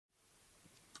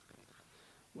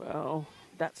Well,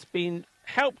 that's been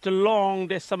helped along.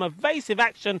 There's some evasive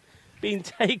action being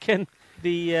taken.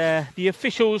 The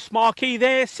officials marquee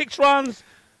there, 6 runs.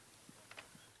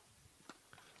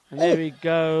 And there we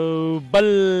go.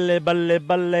 Balle, balle,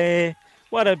 balle.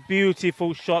 What a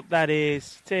beautiful shot that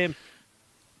is, Tim.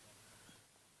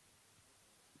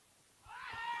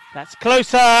 That's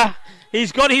closer.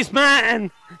 He's got his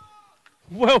man.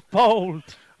 Well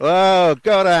bowled. Oh,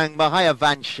 Gorang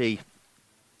Mahayavanshi.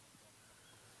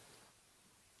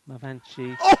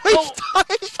 Mavanchi. Oh,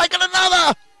 he's taken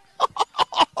another.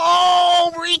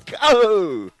 Oh,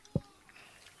 Rico. Would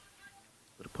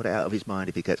have put it out of his mind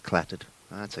if he gets clattered.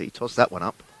 So he tossed that one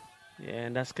up. Yeah,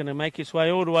 and that's going to make its way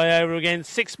all the way over again.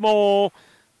 6 more.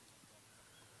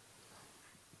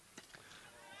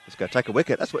 He's going to take a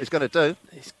wicket. That's what he's going to do.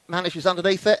 He's manages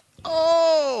underneath it.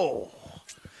 Oh!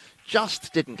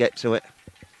 Just didn't get to it.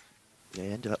 Yeah,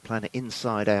 he ended up playing it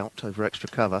inside out over extra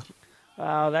cover.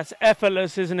 Wow, that's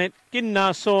effortless, isn't it?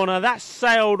 Ginna Sauna, that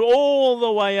sailed all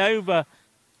the way over.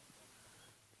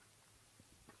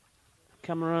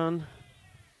 Cameron.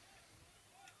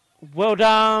 Well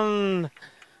done.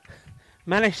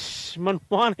 Manish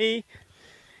Manwani.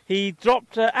 He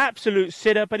dropped an absolute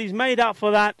sitter, but he's made up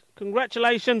for that.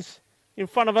 Congratulations in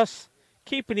front of us.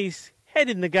 Keeping his head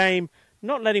in the game,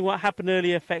 not letting what happened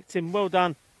earlier affect him. Well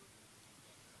done.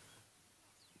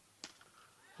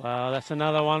 Wow, that's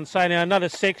another one. Saying another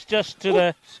 6 just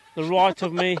to the right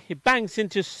of me. He bangs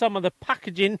into some of the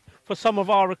packaging for some of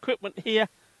our equipment here.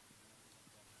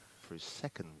 For his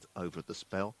second over of the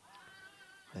spell.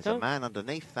 There's a man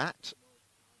underneath that.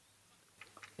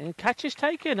 And catch is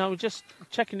taken. I was just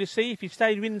checking to see if he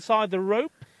stayed inside the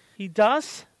rope. He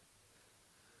does.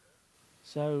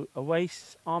 So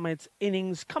Awais Ahmed's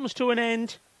innings comes to an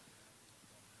end.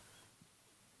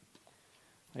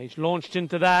 He's launched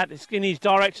into that. It's in his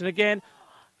direction again.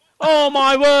 Oh,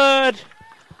 my word.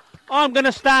 I'm going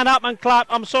to stand up and clap.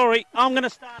 I'm sorry. I'm going to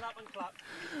stand up and clap.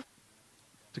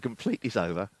 To complete his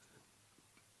over.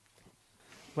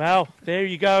 Well, there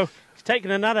you go. He's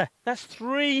taken another. That's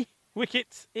 3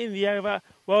 wickets in the over.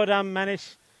 Well done,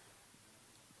 Manish.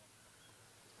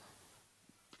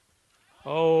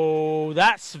 Oh,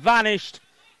 that's vanished.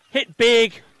 Hit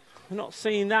big. We're not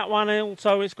seeing that one.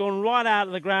 Also, it's gone right out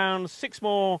of the ground. 6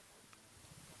 more.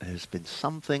 There's been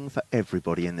something for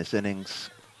everybody in this innings.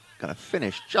 Going to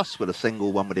finish just with a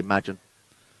single, one would imagine.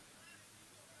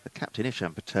 The captain,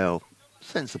 Ishan Patel,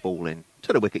 sends the ball in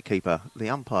to the wicketkeeper. The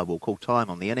umpire will call time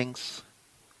on the innings.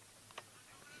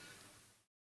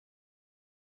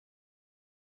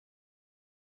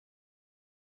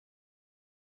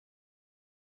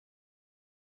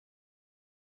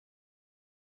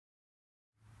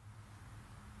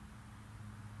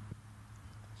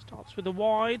 Starts with the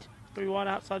wide, very wide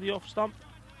outside the off stump.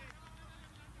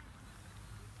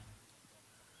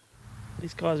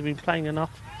 These guys have been playing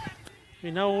enough.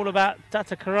 We know all about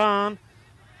Data Karan,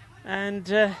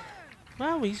 and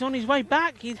well, he's on his way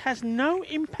back. He has no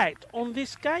impact on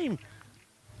this game.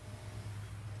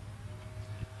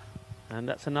 And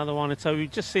that's another one. So we've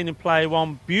just seen him play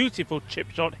one beautiful chip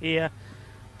shot here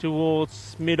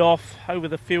towards mid-off over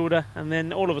the fielder, and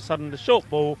then all of a sudden the short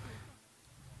ball.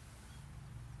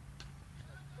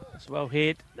 It's well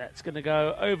hit. That's going to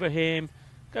go over him.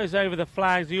 Goes over the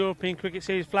flags, the European Cricket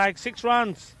Series flag. 6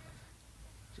 runs.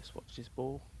 Just watch this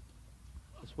ball.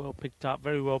 It's well picked up,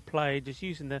 very well played. Just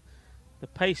using the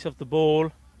pace of the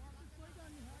ball.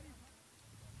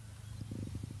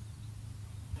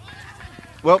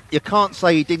 Well, you can't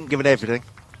say he didn't give it everything.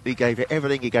 He gave it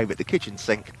everything. He gave it the kitchen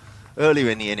sink. Earlier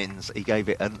in the innings, he gave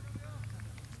it an...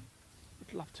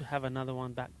 I'd love to have another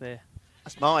one back there.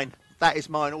 That's mine. That is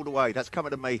mine all the way. That's coming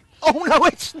to me. Oh, no,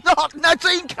 it's not.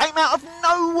 Nadine came out of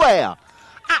nowhere.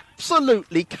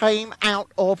 Absolutely came out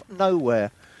of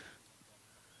nowhere.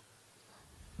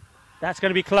 That's going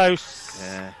to be close.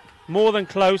 Yeah. More than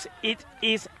close. It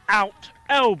is out.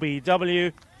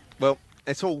 LBW. Well,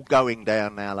 it's all going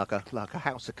down now like a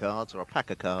house of cards or a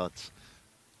pack of cards.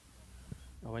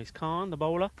 Always Khan, the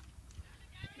bowler.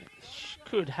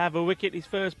 Could have a wicket, his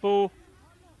first ball.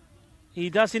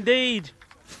 He does indeed.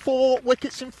 4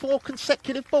 wickets in 4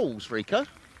 consecutive balls, Rico.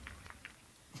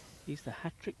 He's the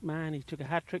hat-trick man. He took a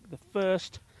hat-trick, the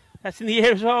first. That's in the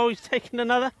air as well. He's taken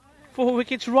another. 4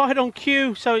 wickets right on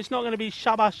cue, so it's not going to be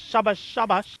shabash, shabash,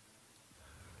 shabash.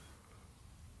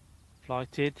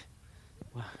 Flighted.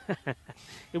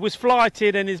 It was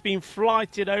flighted and has been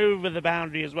flighted over the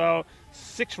boundary as well.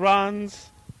 6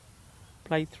 runs.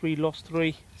 Played 3, lost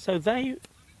 3. So they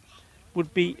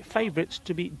would be favourites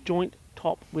to be joint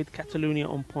top with Catalonia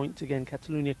on points again.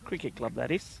 Catalonia Cricket Club,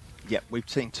 that is. Yep, we've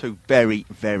seen two very,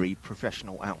 very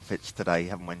professional outfits today,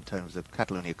 haven't we, in terms of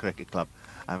Catalonia Cricket Club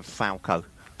and Falco,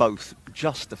 both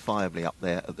justifiably up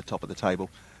there at the top of the table.